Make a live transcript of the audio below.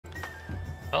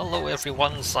Hello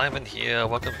everyone, Simon here.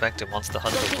 Welcome back to Monster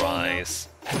Hunter Rise.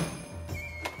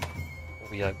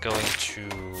 We are going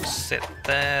to set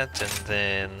that and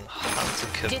then hunt the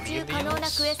Chameleos.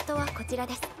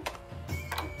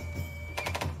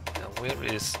 Now where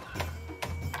is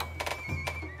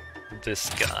this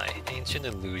guy? Ancient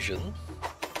Illusion.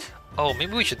 Oh,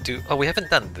 maybe we should do... Oh, we haven't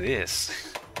done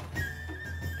this.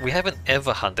 We haven't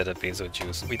ever hunted a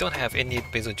Bezelgeuse. We don't have any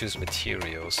Bezelgeuse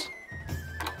materials.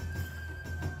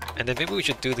 And then maybe we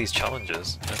should do these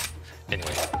challenges.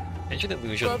 Anyway, Ancient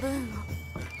Illusion.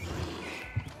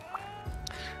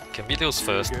 Chameleos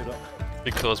first,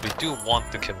 because we do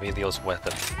want the Chameleos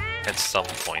weapon at some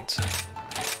point.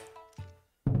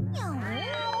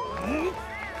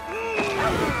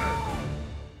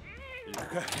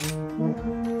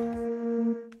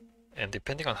 And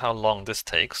depending on how long this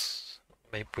takes,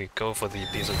 maybe we go for the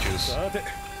Bezelgeuse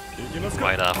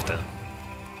right after.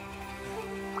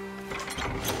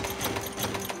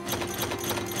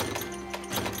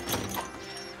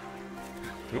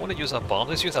 We want to use our bombs,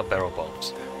 let's use our barrel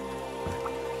bombs.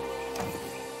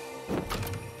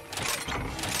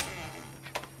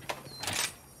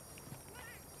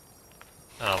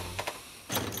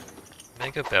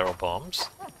 Mega barrel bombs.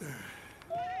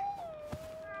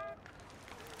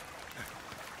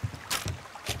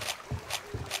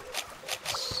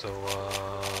 So,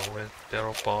 with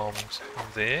barrel bombs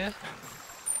there.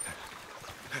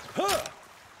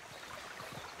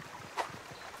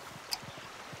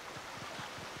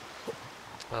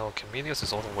 Oh, Chameleos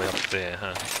is all the way up there,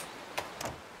 huh?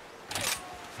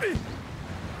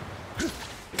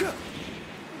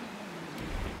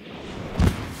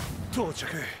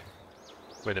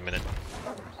 Wait a minute.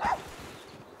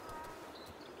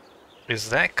 Is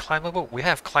that climbable? We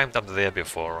have climbed up there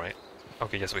before, right?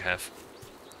 Okay, yes we have.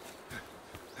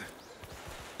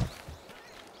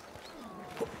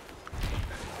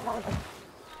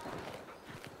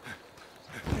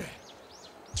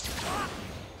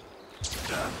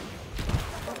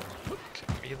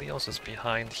 Chameleos is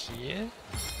behind here.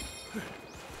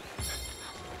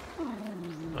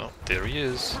 Oh, there he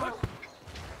is.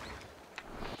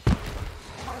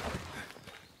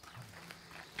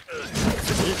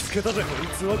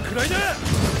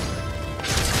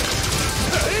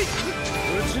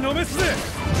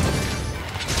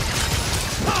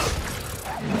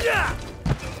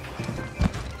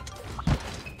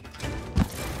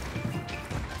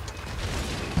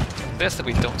 Best that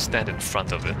we don't stand in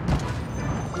front of it.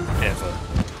 Ever.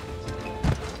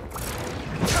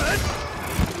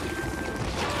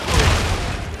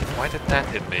 Why did that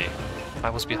hit me? I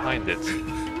was behind it.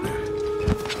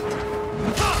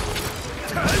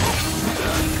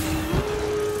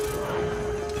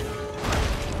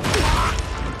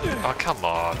 Oh, come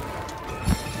on.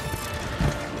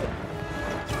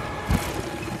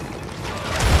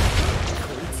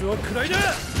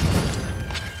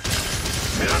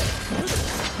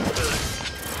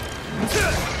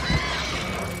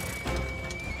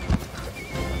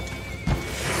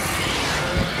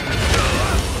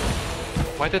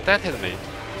 Why did that hit me?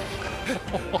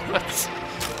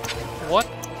 What?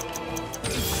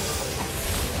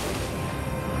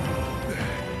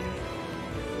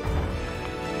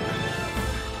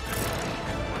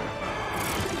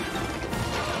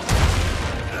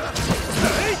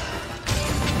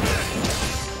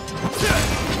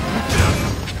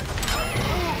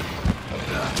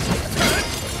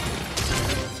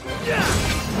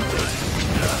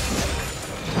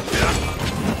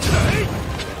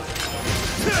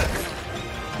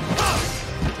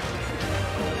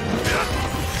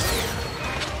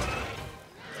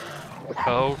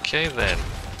 Okay then.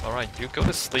 Alright, you go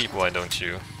to sleep, why don't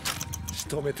you?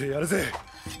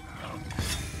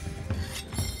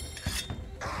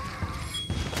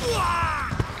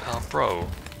 Oh, bro.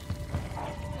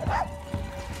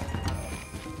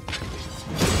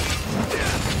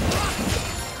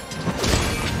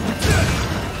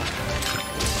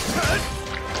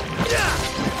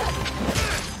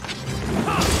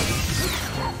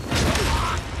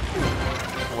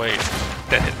 Wait,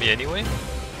 that hit me anyway?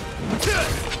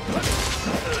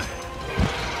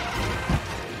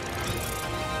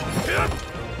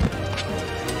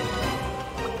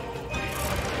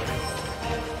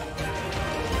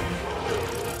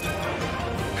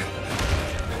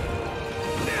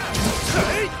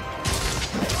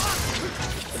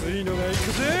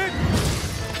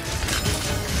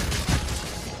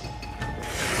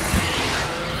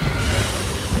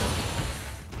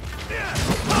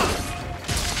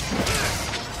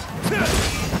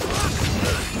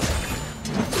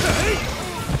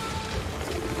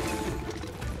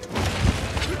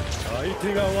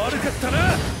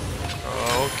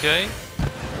 Okay.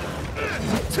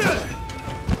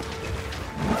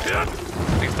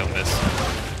 Please don't miss.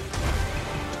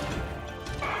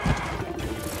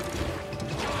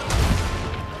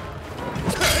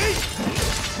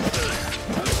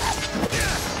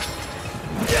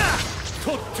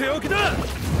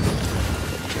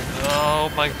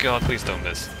 Oh my god, please don't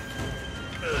miss.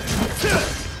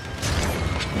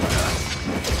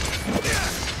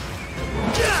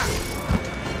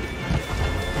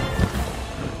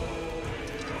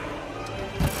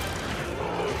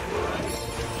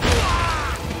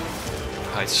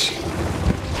 Nice.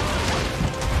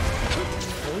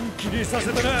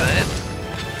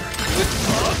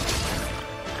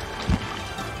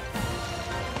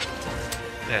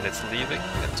 And it's leaving,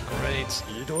 that's great.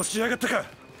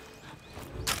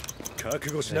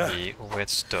 Maybe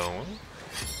whetstone.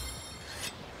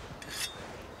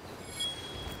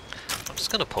 I'm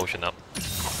just gonna potion up,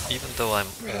 even though I'm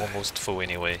almost full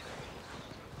anyway.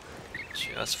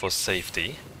 Just for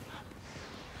safety.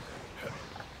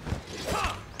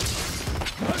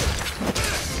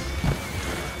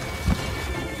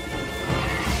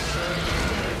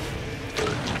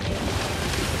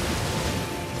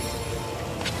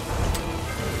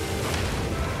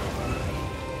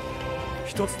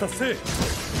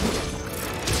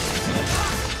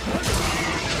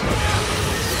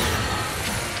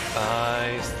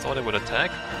 I thought it would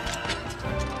attack.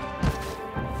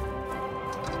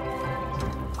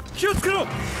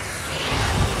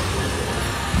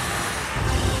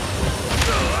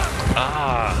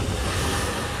 Ah!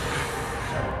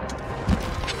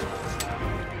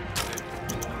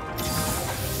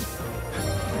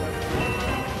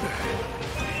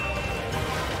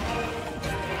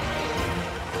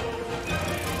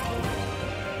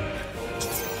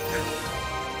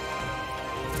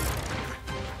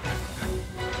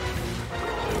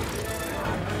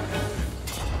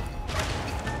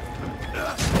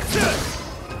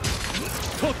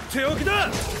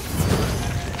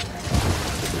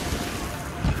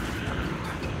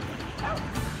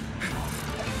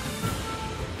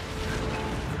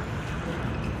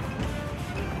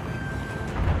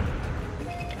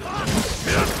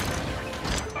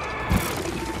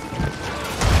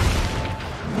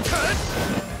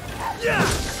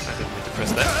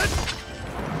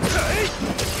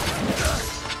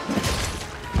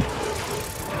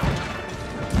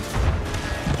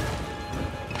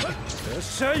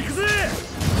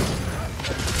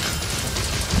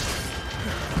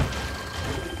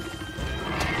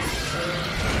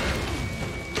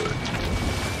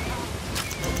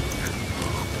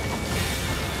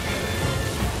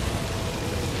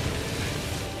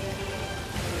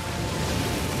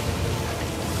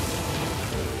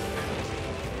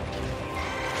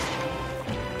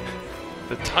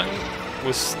 The tongue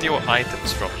will steal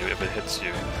items from you if it hits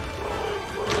you.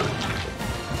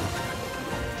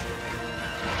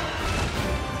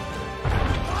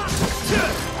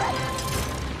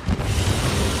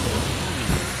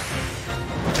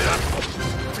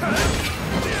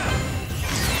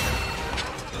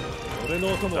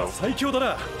 No.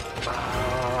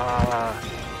 Ah.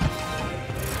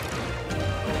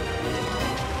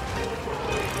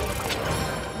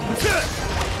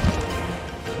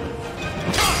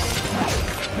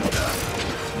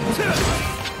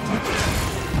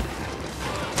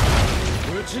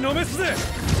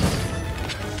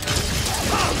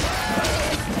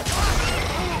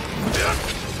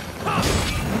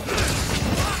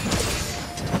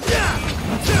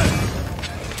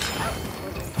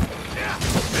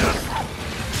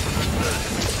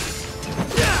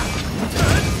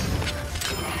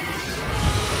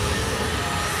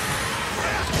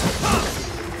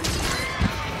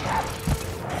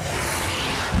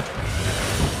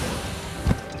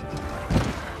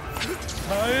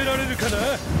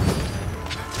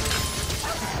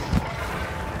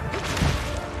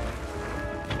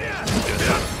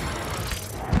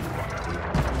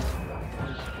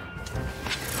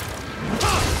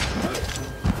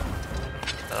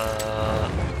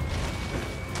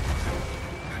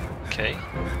 Okay.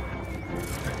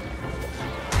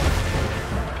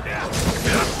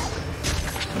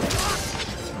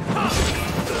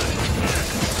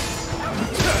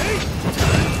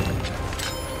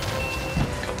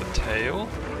 Got the tail.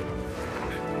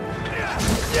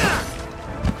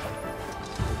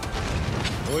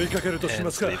 And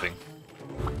it's leaving.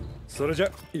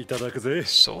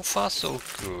 So far, so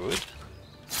good.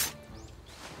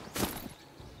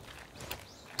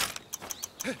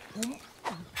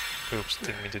 Oops,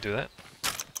 didn't mean to do that.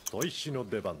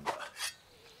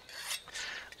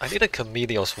 I need a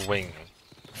Chameleos wing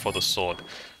for the sword,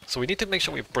 So we need to make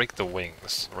sure we break the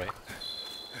wings, right?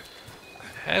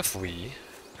 Have we?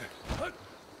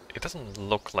 It doesn't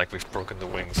look like we've broken the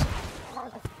wings.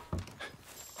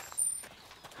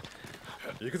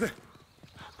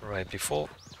 Right, before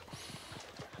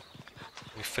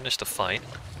we finish the fight.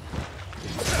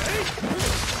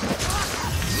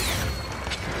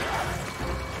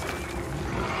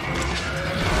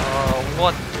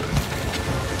 What?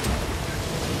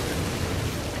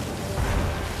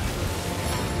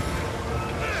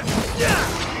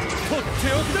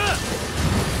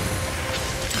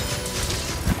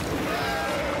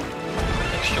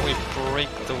 Make sure we break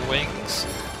the wings.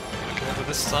 Go to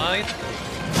this side.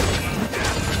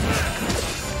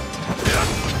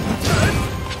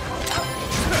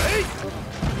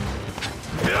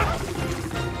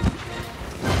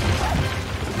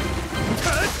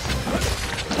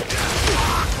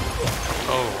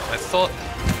 Oh, I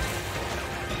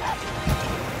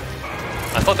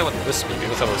thought they would miss me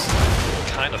because I was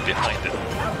kind of behind it.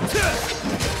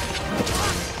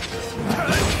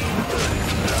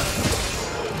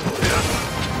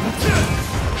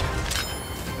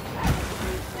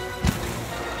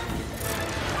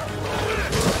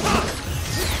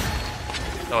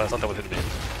 Oh, I thought that would hit me.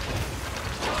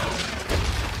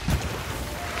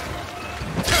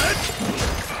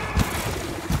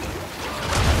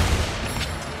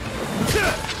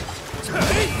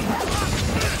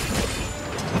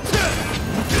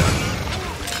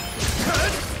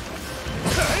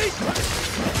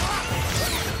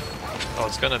 Oh,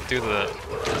 it's gonna do the...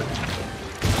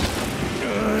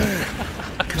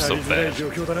 I'm so bad.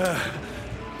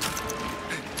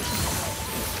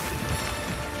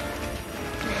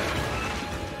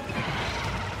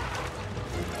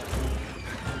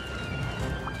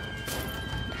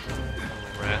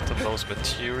 Randomose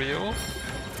material.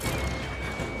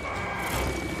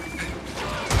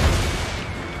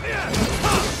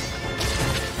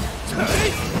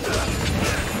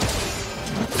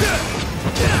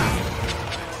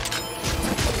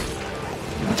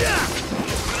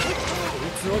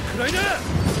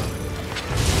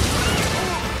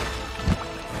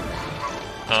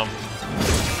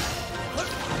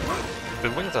 The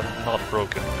wings are not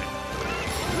broken, right?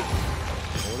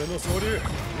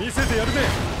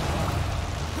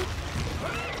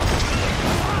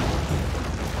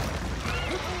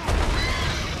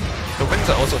 The wings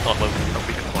are also not a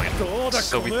weak point,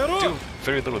 so we do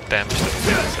very little damage to the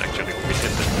wings actually when we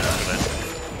hit them after that.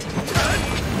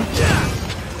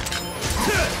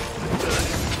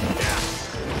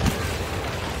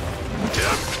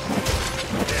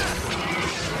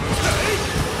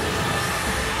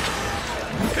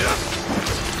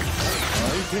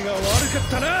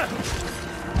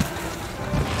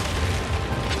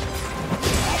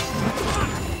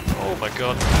 Oh my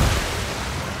god.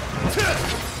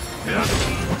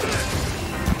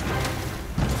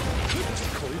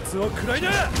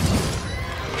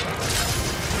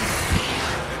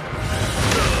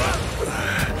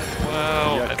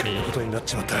 Wow, at me.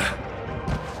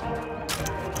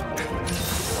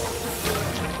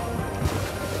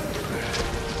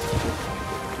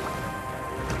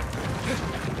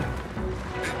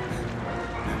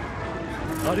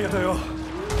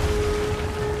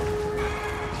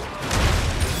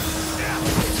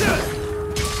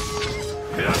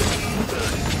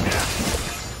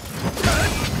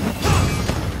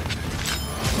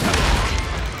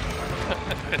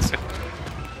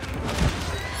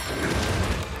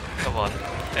 Come on,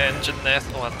 engine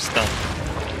death. Oh, I'm stunned.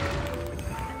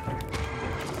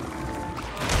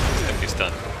 Please don't be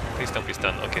stunned. Please don't be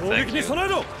stunned. Okay, thank you.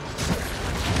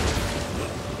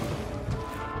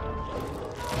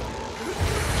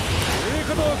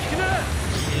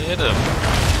 Get him.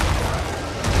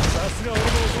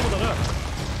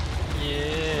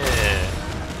 Yeah.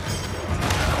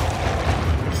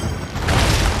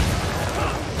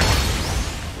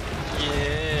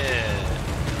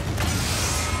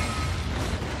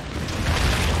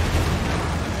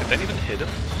 Did that even hit him?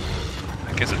 I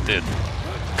guess it did.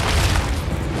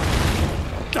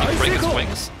 Can you break his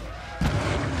wings?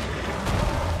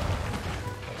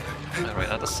 Alright,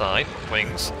 other side.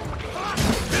 Wings.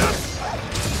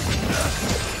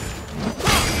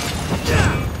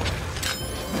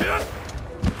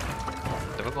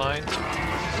 Never mind.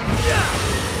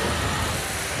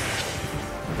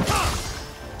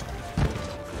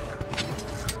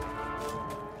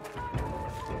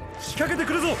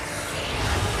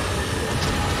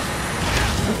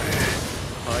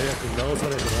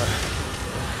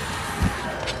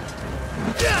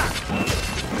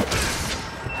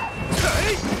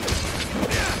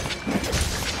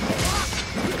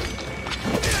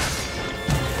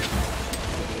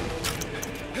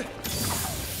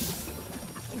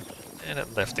 And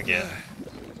it left again.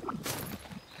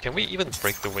 Can we even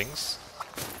break the wings?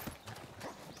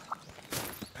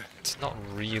 It's not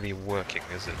really working,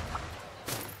 is it?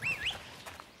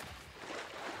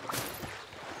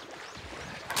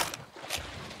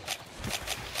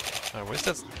 Oh, where's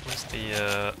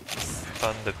the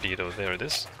thunder beetle? There it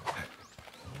is.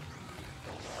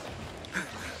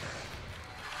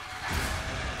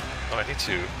 Oh, I need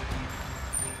to...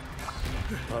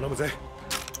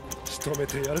 Do you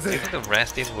think the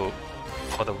Rastin will...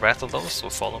 or the Rathalos will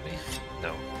follow me?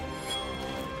 No.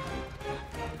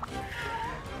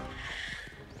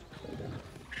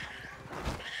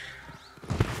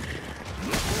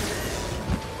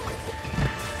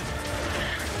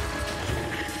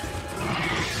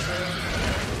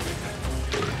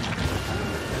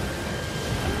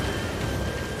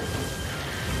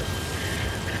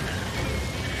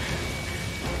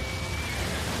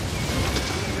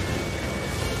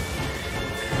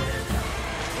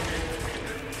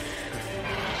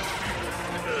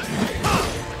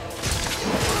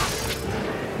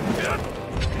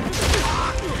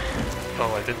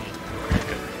 Oh, I didn't.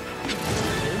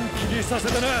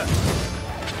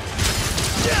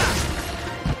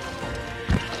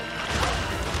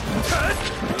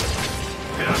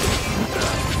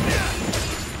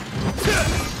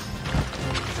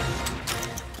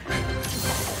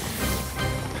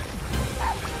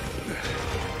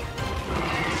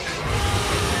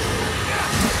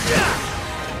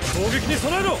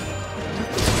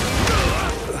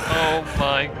 Oh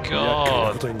my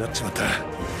god.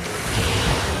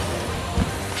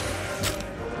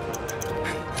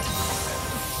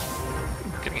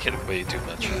 Getting hit way too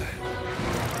much.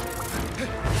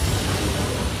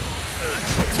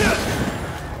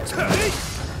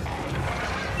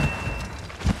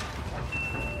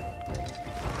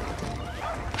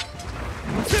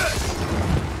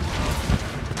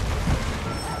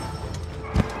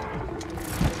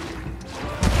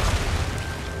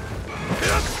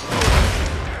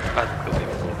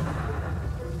 Unbelievable.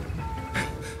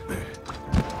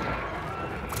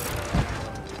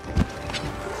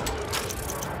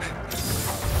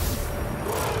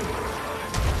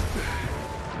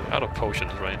 Out of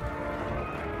potions, right?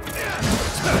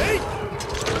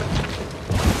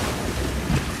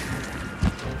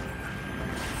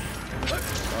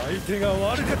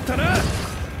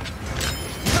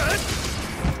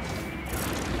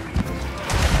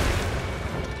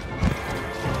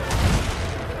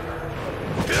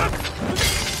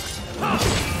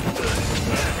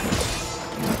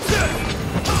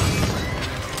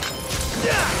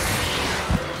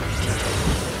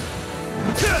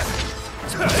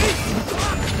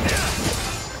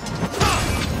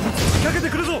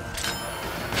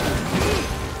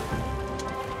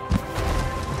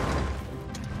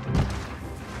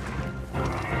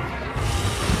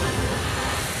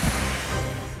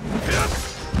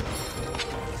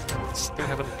 Still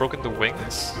haven't broken the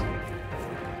wings?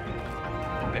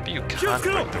 Maybe you can't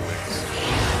break the wings.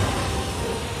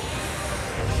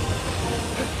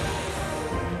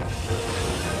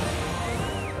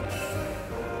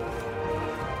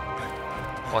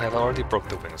 Oh, I have already broke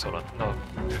the wings, hold on. No,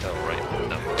 no, right,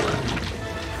 no.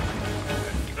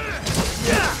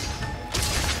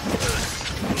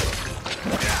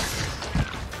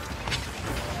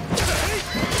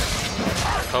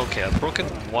 Okay, I've broken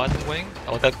one wing.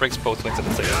 Oh, that breaks both wings at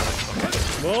the same time.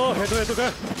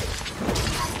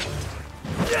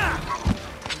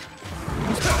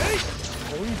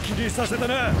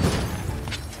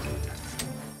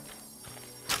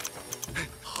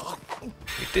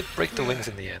 We did break the wings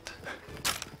in the end.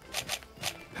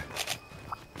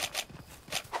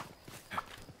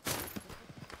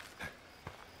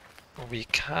 We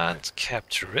can't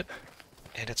capture it,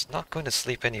 and it's not going to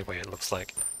sleep anyway, it looks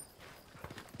like.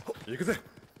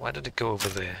 Why did it go over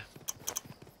there?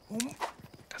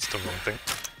 That's the wrong thing.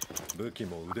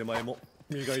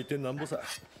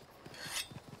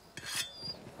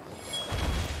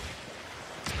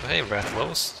 Hey,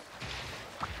 Rathalos.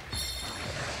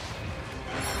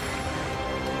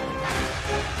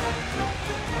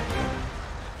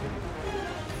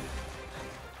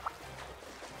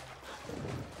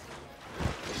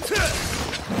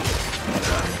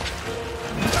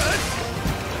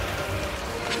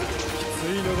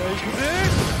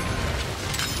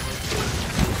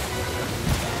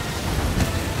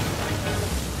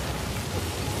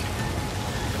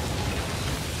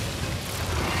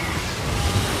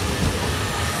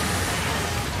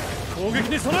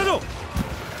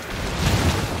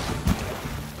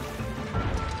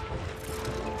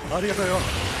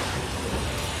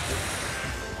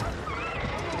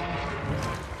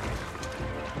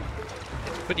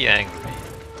 pretty angry.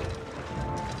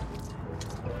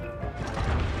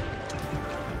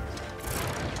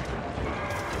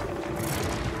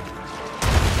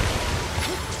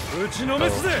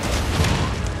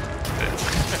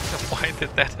 Why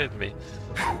did that hit me?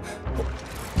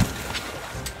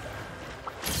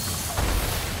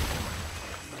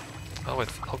 Oh,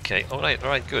 okay,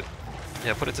 alright, good.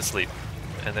 Yeah, put it to sleep.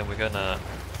 And then we're gonna...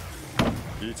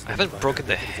 I haven't broken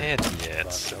the head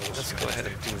yet, so let's go ahead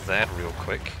and do that real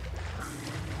quick.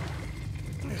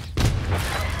 There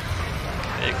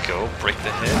you go, break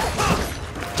the head.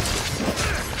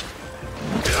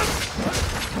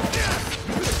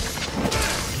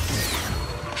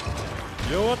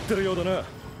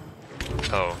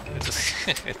 Oh, it just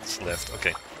it's left,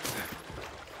 okay.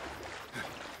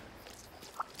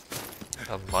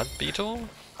 A mud beetle?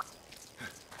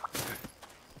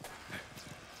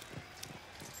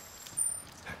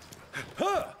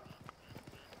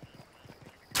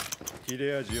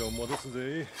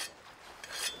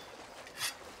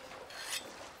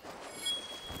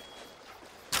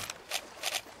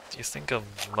 Do you think a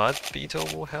mud beetle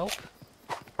will help?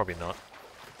 Probably not.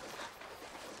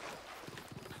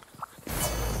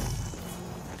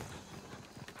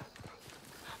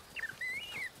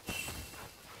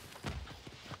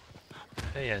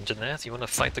 Hey Anjaneth, you wanna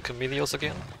fight the Chameleos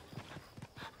again?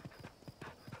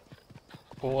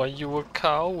 Or are you a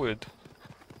coward?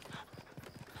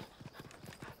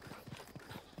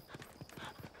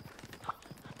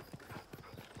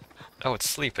 Oh, it's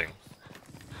sleeping.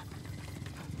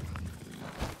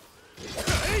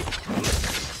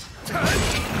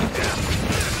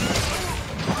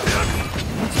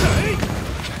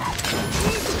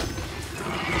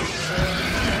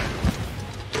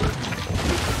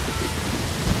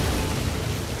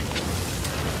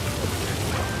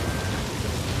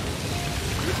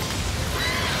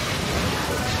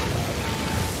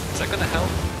 Is that gonna help?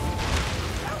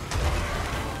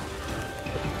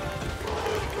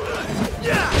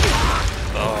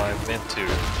 Oh, I meant to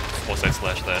foresight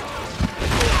slash that.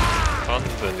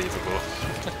 Unbelievable.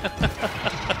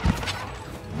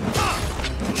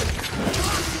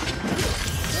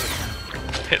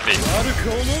 Hit me.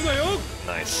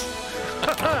 Nice.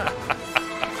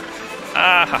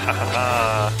 Ah ha ha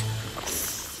ha.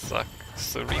 Suck.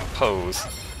 Serene pose.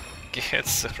 Get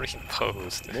serene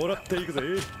posed.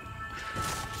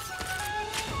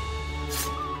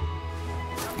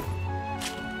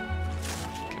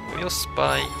 Chameleos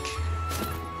spike.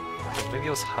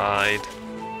 Chameleos hide.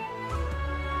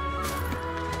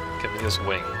 Chameleos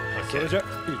wing. Okay.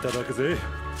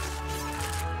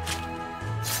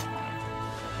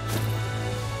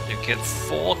 You get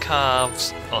 4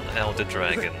 calves on Elder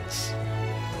Dragons.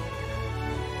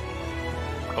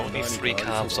 Only 3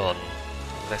 calves on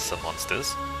lesser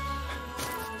monsters.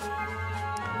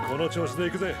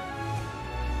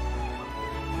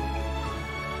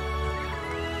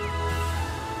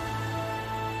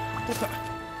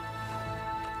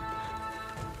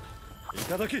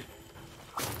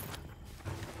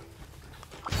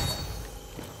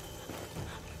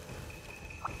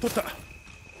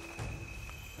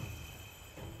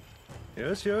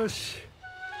 Yoshi, yoshi.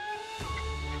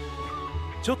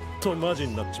 ちょっとマジ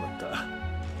になっちまった。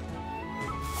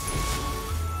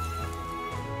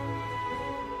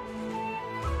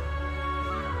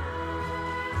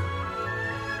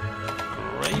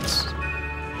Great.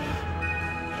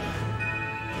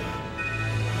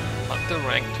 Under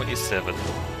rank 27.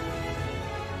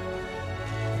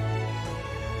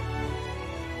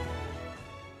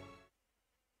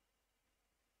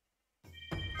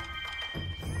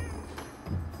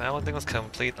 Paladin is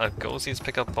complete. Argosi's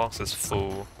pickup box is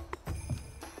full.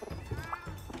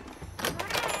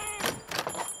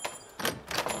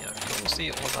 Yeah,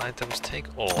 Argosi, all items take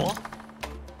all.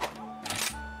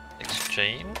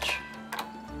 Exchange.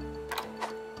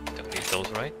 Don't need those,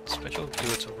 right? Special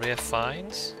goods, rare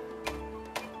finds.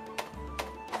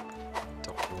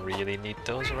 Don't really need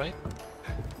those, right?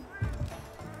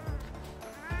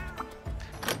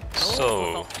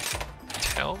 So,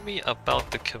 tell me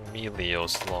about the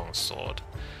Chameleos longsword.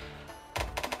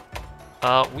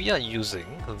 We are using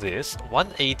this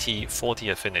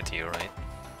 180-40 affinity, right?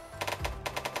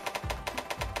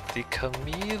 The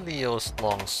Chameleos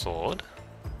longsword,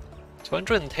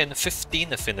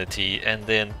 210-15 affinity, and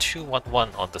then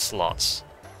 211 on the slots,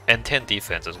 and 10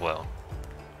 defense as well.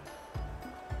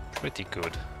 Pretty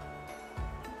good.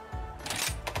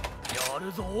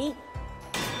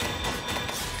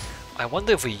 I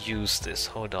wonder if we use this.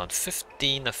 Hold on,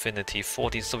 15 affinity,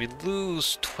 40, so we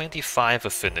lose 25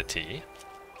 affinity.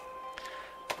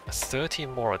 30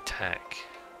 more attack.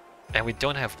 And we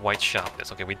don't have white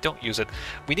sharpness. Okay, we don't use it.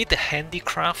 We need the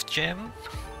handicraft gem.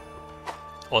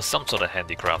 Or some sort of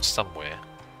handicraft somewhere.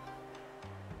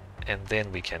 And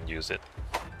then we can use it.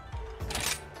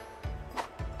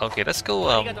 Okay, let's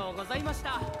go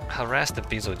harass the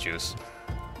Bezelgeuse,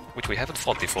 which we haven't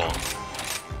fought before.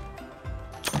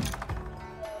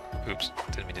 Oops,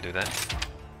 didn't mean to do that.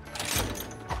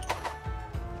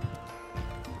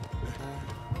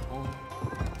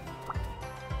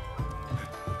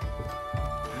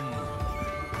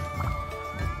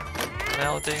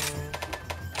 Melding.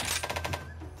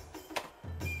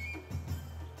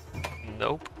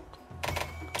 Nope.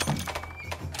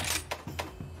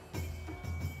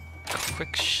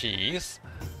 Quick sheath.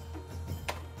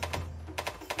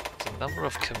 The number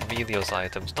of Chameleos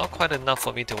items. Not quite enough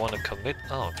for me to want to commit.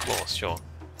 Oh, claws, sure.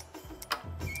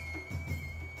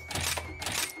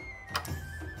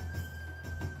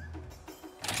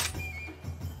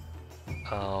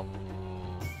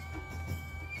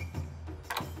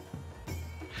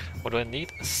 What do I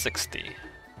need? 60.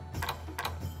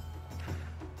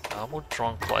 Armored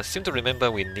drawn claws. I seem to remember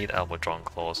we need armored drawn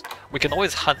claws. We can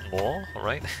always hunt more,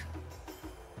 alright?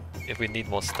 If we need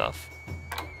more stuff.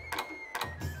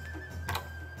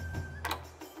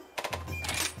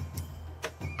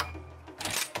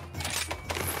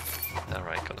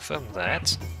 Alright, confirm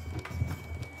that.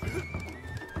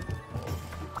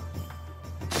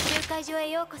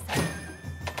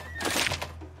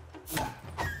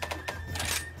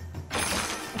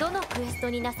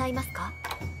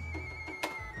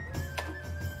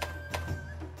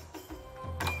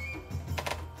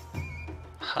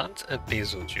 Hunt a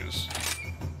Bezelgeuse.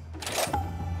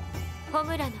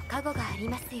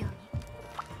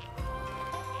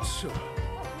 Sure.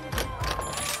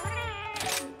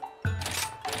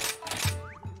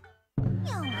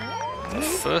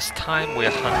 First time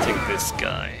we're hunting this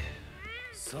guy.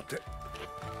 さて。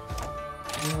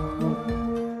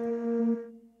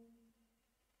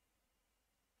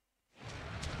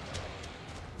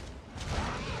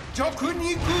弱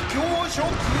肉強食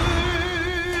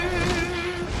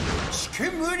しけ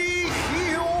むり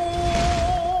費用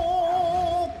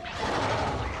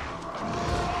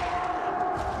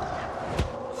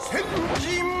先人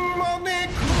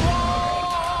招くは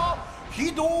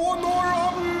非道の乱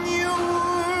入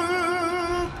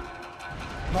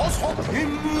情け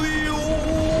無用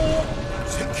赤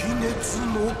熱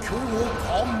の強姦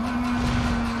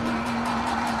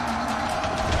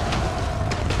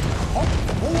大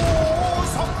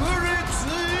炸裂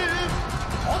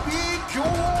阿鼻教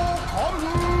官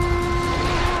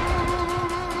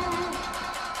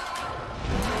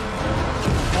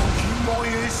時前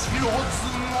知らず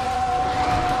が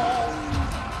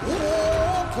王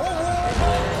国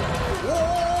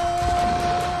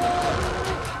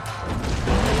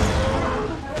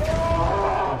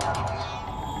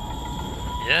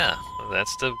Yeah,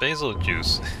 that's the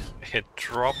Bezelgeuse. It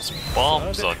drops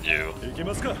bombs on you. 行き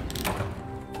ますか。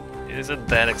 Isn't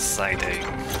that exciting?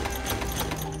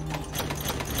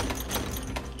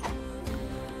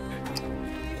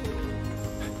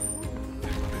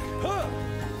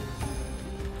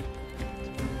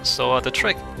 So the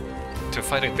trick to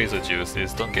fighting Bezelgeuse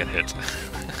is don't get hit.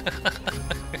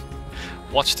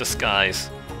 Watch the skies,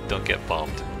 don't get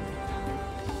bombed.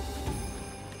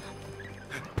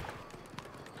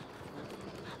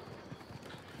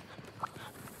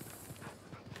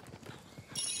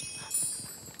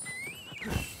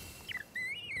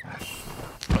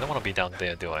 I don't want to be down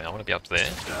there, do I? I want to be up there.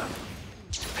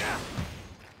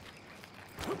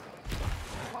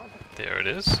 There it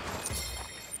is.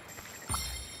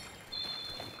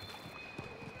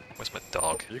 Where's my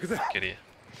dog? Get here.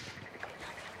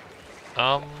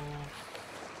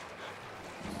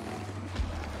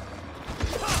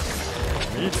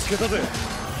 見つけたぜ。とって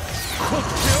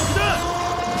おきだ。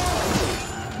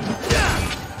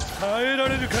耐えら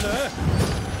れるかな。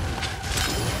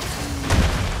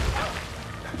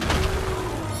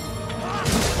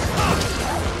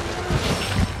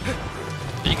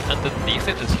 Being underneath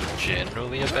it is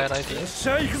generally a bad idea. し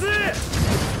ゃあ行くぜ。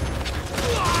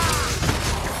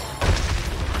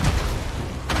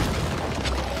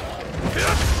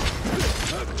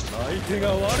相手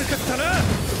が悪かったな。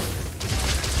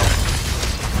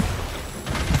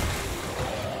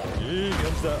いい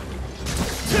感じだ。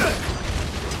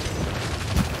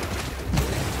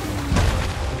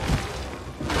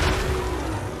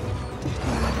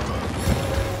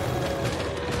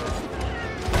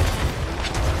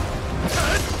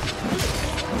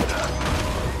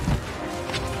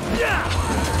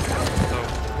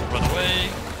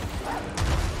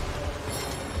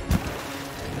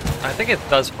I think it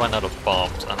does run out of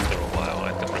bombs after a while,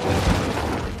 I don't remember.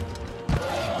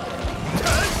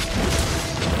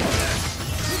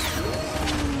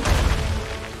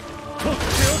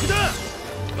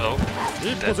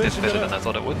 That did better than I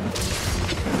thought it would.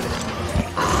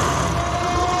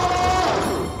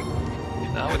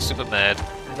 Now it's super mad.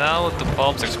 Now the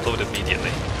bombs explode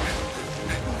immediately.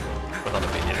 Well, not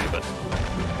immediately, but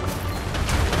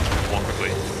more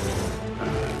quickly.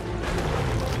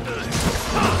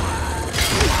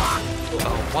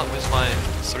 Oh, what was my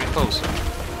 3 pose?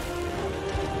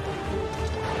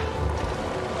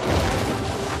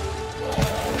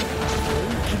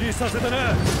 気にさせた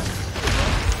な。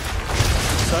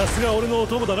さすが俺のお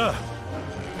供だな。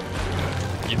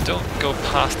 You don't go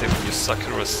past it when you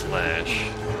Sakura slash.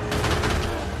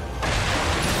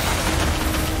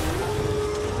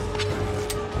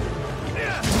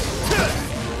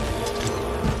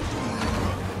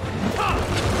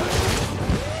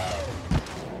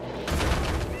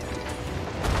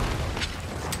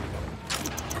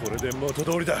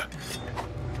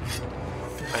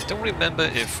 I don't remember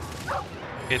if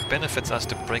it benefits us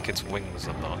to break its wings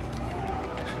or not.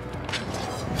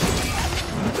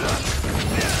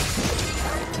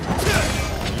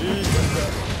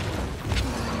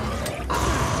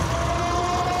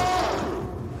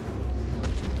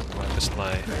 I missed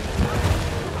my...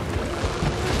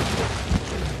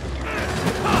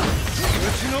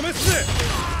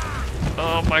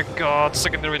 Oh my god,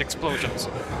 secondary explosions.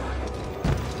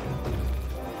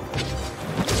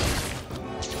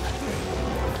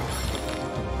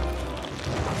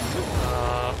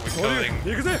 We're going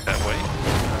that way.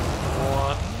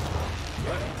 1,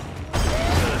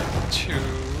 2,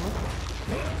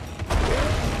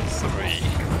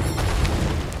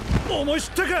 3. 思い知っ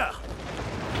たか。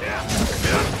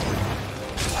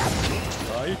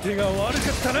相手が悪か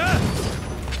ったな。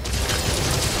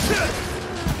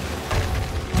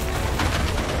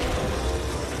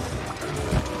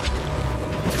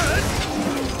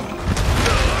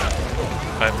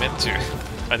I meant to.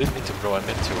 I didn't mean to throw, I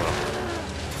meant to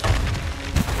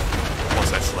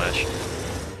once I slash.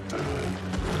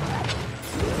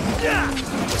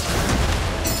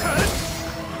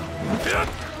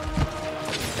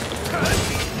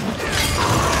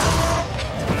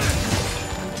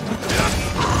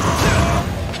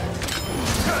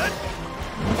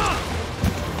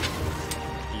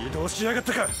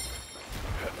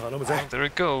 There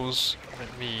it goes.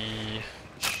 Let me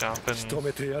sharpen.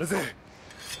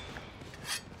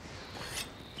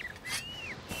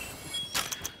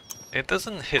 It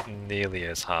doesn't hit nearly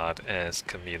as hard as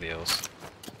Chameleos.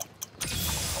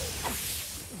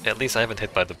 At least I haven't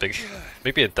hit by the big...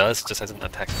 Maybe it does, just hasn't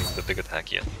attacked me with the big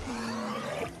attack yet.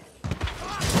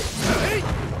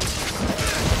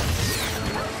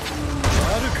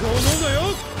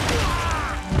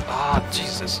 Ah,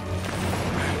 Jesus.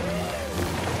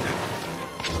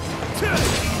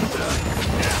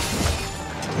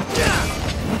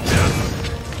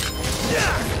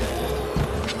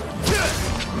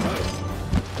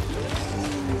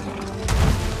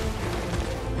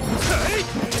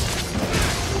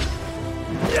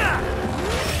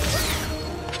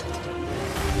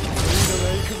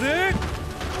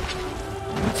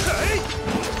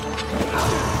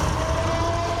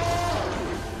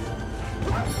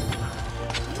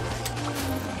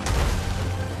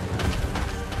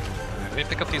 Let me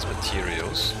pick up these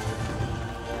materials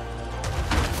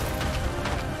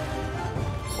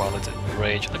while it's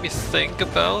enraged. Let me think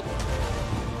about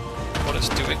what it's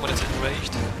doing when it's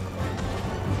enraged.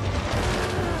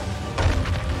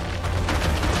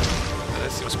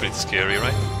 That seems pretty scary,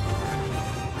 right?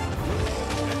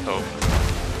 I hope.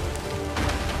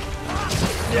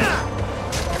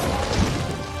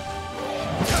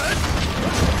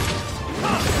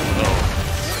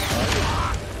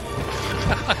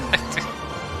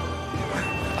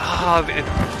 Ah, it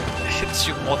hits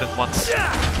you more than once per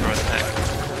attack.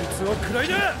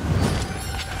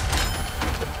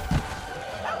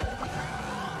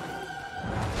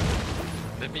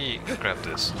 Let me grab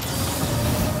this.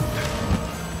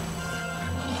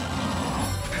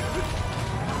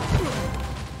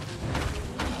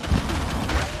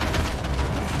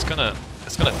 It's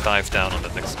gonna dive down on the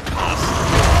next pass.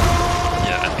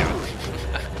 Yeah, I knew it.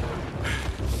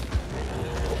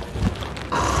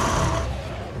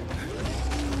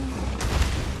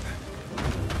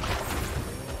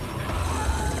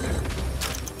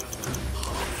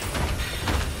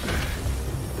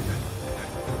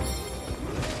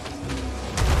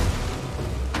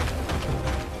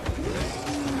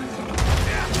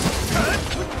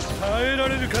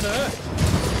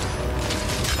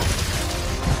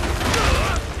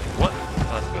 What?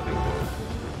 Unbelievable.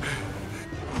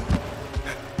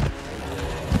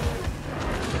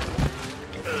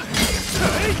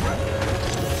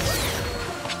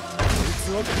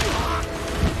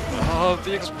 Oh,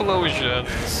 the explosions!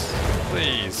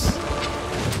 Please.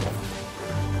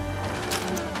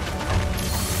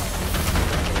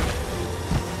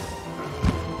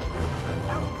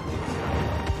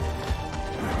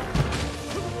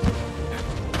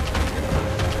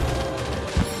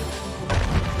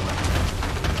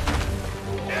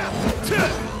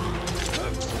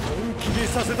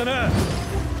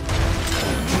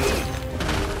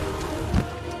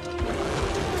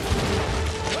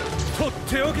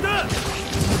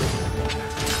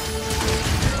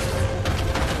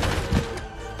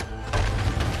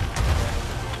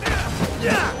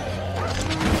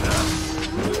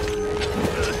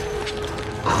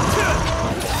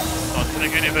 Not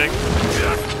hitting anything.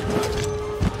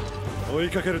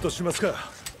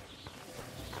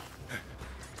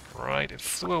 Right, it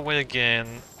flew away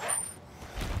again.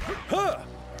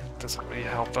 Doesn't really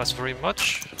help us very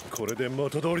much.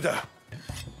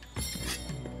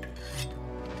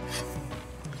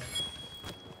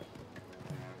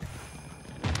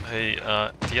 Hey,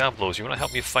 Diablos, you wanna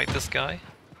help me fight this guy?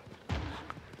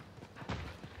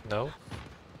 No?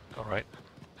 Alright.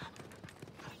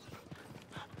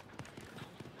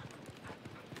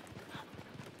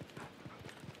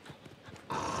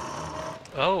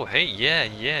 Oh, hey, yeah,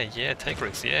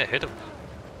 Tigrix, yeah, hit him.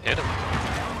 Hit him.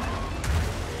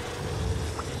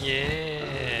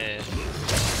 Yeah.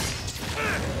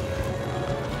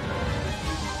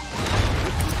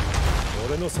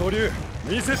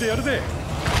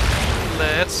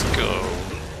 Let's go.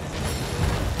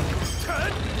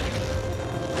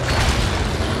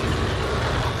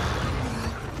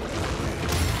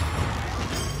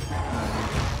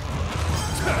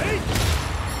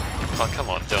 Oh, come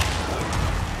on, don't.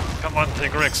 Come on,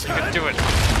 Tigrix, you can do it.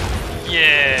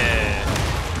 Yeah.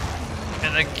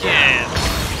 And again.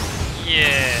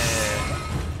 Yeah.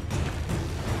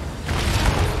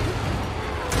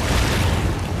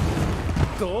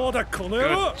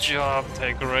 Good job,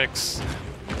 Tigrix.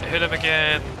 Hit him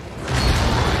again.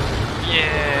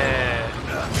 Yeah.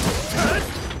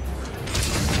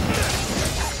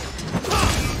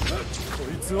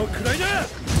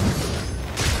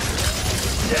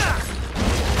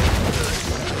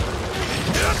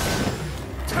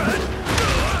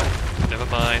 Never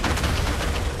mind.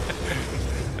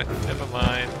 Never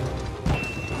mind.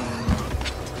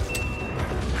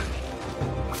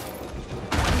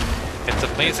 It's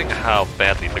amazing how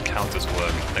badly the counters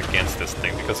work against this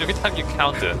thing, because every time you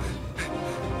counter,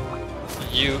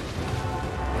 you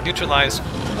neutralize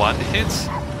one hit,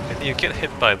 and you get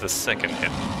hit by the second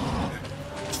hit.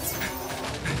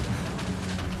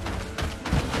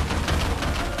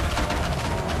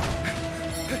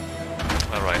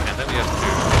 Alright, and then we have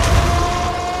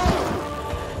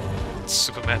to...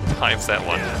 Superman times that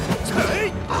one.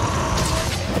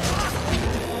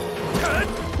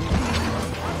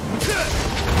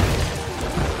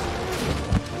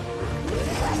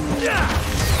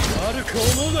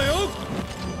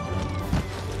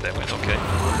 That went okay.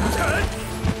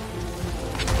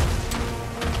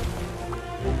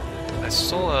 I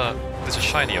saw there's a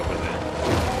shiny over there.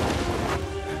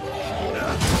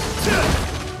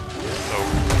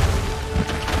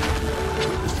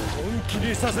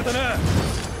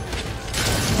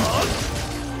 Oh.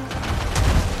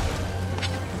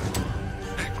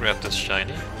 Grab this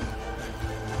shiny.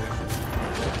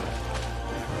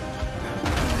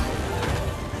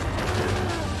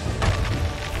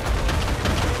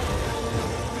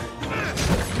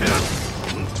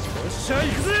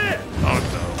 Oh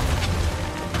no.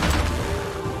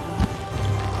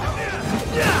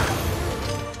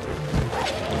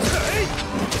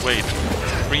 Wait,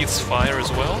 breathes fire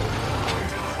as well?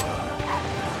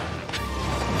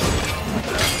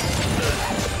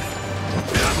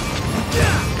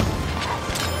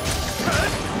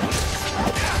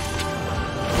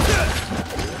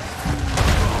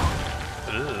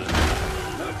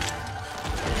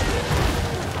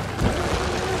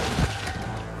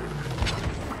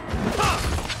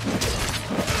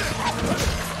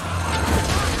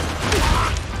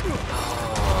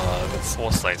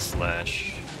 Foresight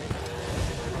slash.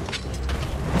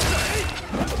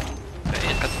 Hey,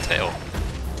 it got the tail.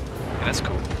 Yeah, that's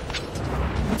cool.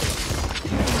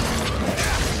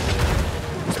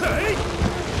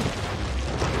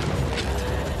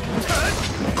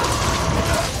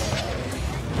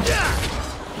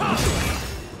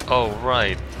 Oh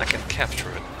right, I can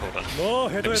capture it. Hold on.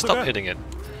 Let me stop hitting it.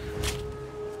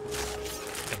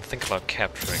 And think about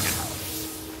capturing it.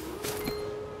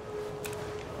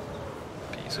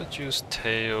 Bezelgeuse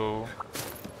tail.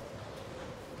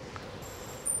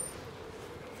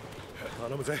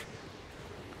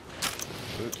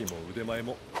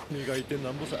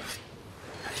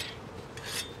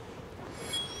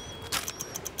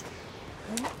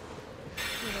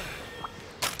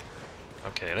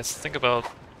 Okay, let's think about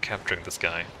capturing this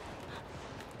guy.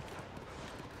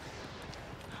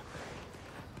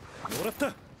 もらった。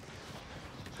い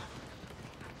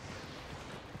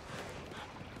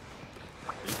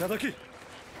ただき。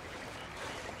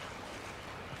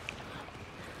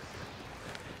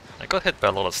I got hit by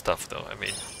a lot of stuff though. I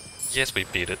mean, yes, we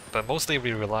beat it, but mostly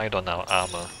we relied on our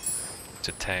armor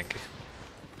to tank.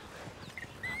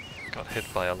 Got hit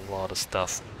by a lot of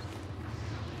stuff.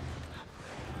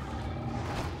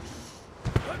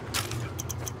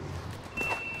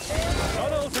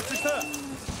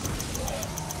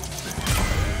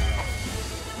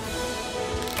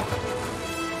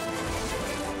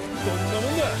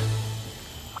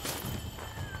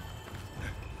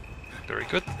 Very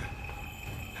good.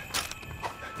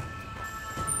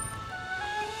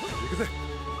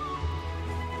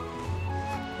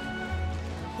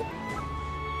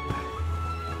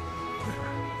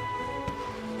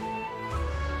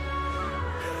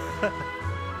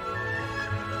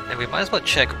 And we might as well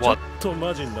check what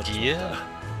gear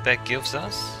that gives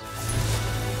us.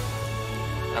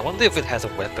 I wonder if it has a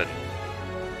weapon.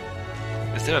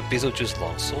 Is there a Bezelgeuse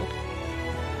longsword?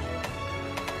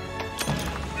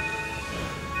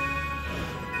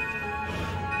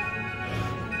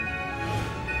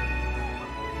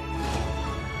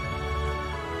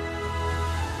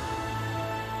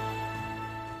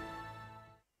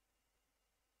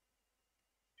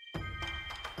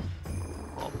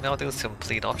 Melting is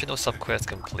complete. Optional subquest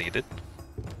completed.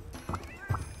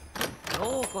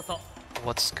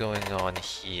 What's going on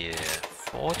here?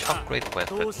 Forge upgrade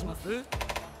weapon.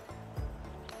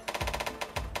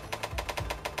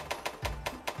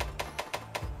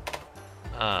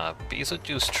 Ah,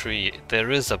 Bezelgeuse tree. There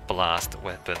is a blast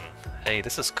weapon. Hey,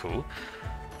 this is cool.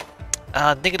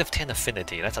 Negative 10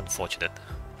 affinity. That's unfortunate.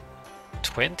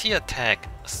 20 attack,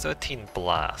 13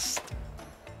 blast.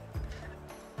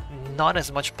 Not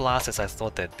as much blast as I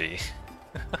thought there'd be.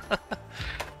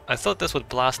 I thought this would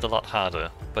blast a lot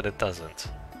harder, but it doesn't.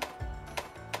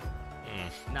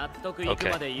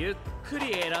 Okay. And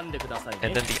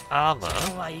then the armor.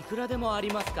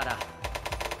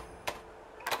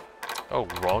 Oh,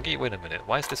 Roggy? Wait a minute,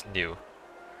 why is this new?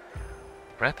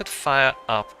 Rapid fire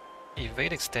up,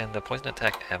 evade extender, poison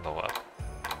attack ammo up.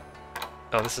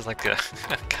 Oh, this is like a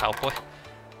cowboy?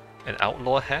 An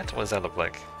outlaw hat? What does that look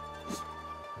like?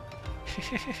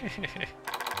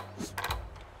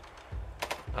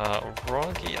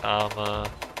 Roggy armor.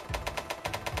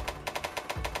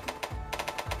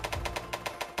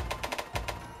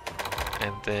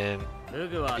 And then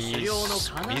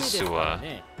Misua.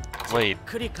 Wait,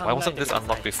 why wasn't this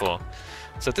unlocked before?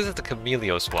 So this is the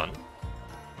Chameleos one.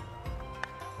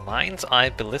 Mind's Eye,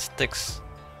 Ballistics,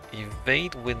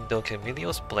 Evade Window,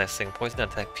 Chameleos Blessing, Poison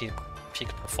Attack, Peak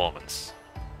Performance.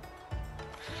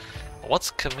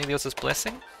 What's Chameleos'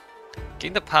 Blessing?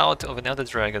 Gain the power of an Elder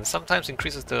Dragon, sometimes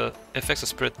increases the effects of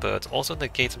Spirit Birds, also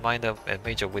negates minor and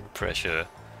major wind pressure.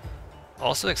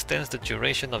 Also extends the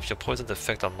duration of your poison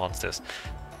effect on monsters.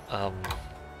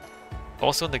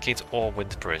 Also negates all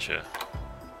wind pressure.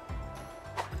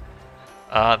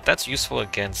 That's useful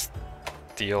against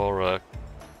Diora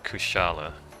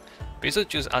Kushala.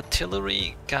 Bezelgeuse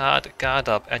Artillery, Guard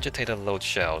Up, Agitator Load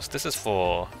Shells. This is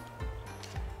for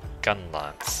gun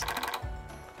lance.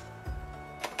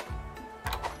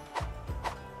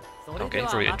 Okay,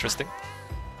 very interesting.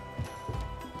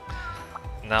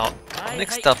 Now,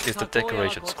 next up is the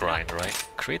decorations grind, right?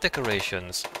 Create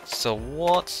decorations. So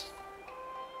what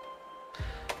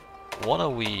are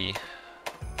we...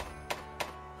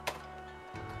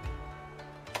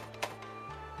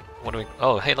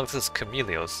 Oh, hey, look, this is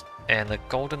Chameleos. And a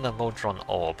golden Amodron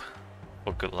orb.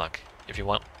 Well, good luck, if you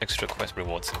want extra quest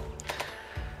rewards.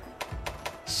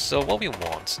 So what we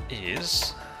want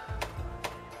is...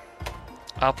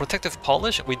 protective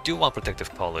polish? We do want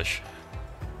protective polish.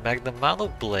 Magnamalo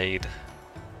Blade.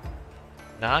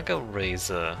 Naga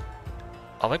Razor.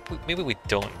 Oh, maybe we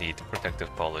don't need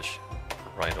protective polish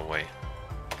right away.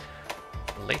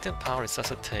 Latent Power,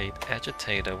 Resuscitate,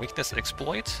 Agitator, Weakness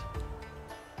Exploit.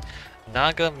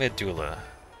 Naga Medulla.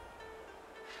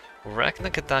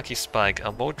 Ragnakadaki Spike,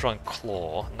 Amodron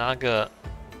Claw, Naga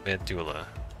Medulla.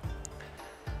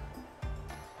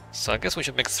 So I guess we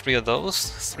should make 3 of those,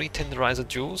 3 Tenderizer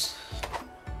Jewels.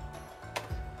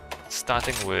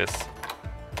 Starting with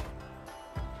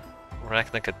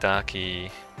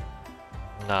Ragnakadaki,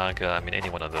 Naga, I mean any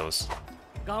one of those.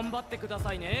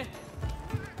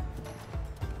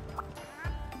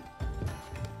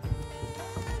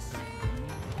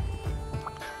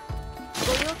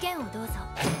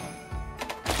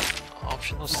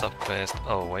 Optional subquest,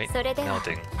 oh wait,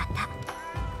 melting.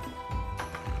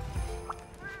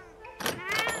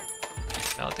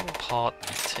 Melting Pot,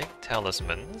 take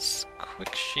Talismans,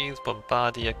 Quick Sheath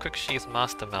Bombardier, Quick Sheath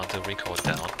Master Mounted, recoil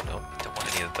down. No, don't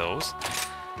want any of those.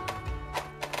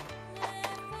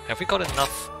 Have we got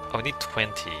enough? Oh, we need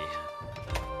 20.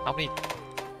 How many?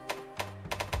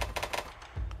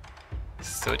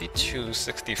 32,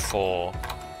 64.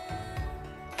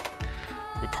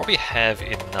 We probably have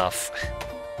enough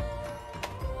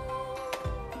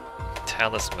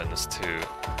talismans to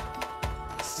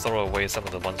throw away some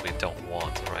of the ones we don't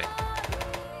want, right?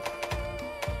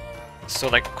 So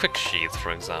like Quick Sheath,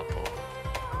 for example.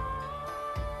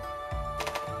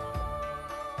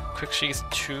 Quick Sheath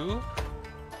 2?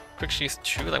 Quick Sheath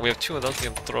 2, like we have 2 of those, we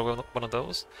can throw one of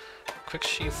those. Quick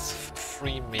Sheath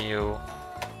 3 meal.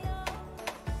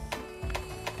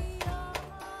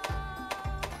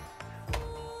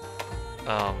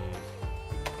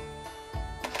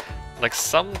 Like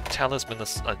some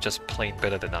talismans are just plain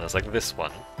better than others, like this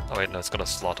one. Oh wait, no, it's got a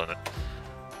slot on it.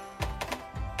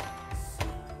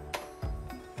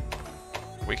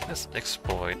 Weakness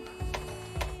exploit.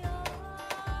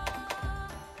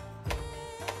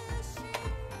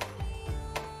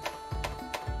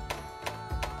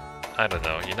 I don't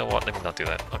know, you know what, let me not do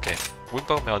that. Okay,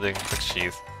 Wimbo Melding, Quick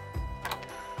Sheath.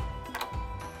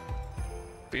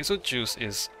 Bezelgeuse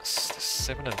is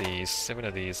 7 of these, 7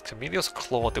 of these. Chameleos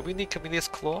Claw, do we need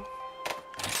Chameleos Claw?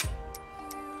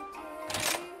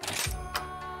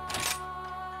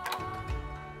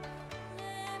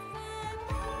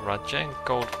 Rajang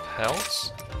Gold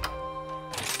Pelts?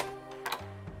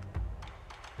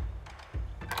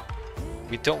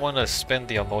 We don't want to spend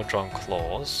the Amodron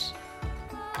Claws.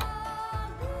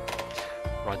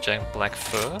 Rajang Black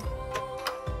Fur.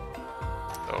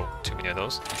 Oh, too many of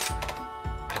those.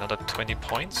 Another 20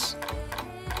 points.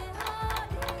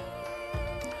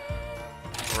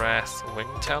 Wrath Wing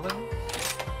Talon.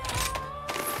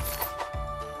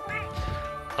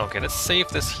 Okay, let's save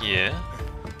this here.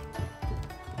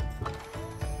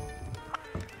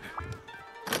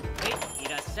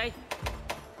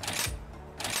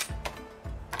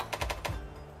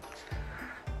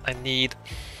 I need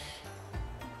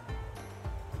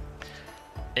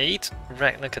 8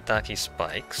 Ragnar Kadaki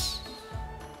spikes,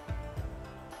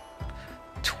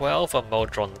 12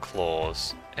 Amodron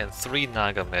claws, and 3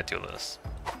 Naga medullas.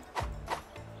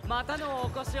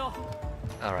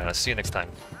 Alright, I'll see you next time.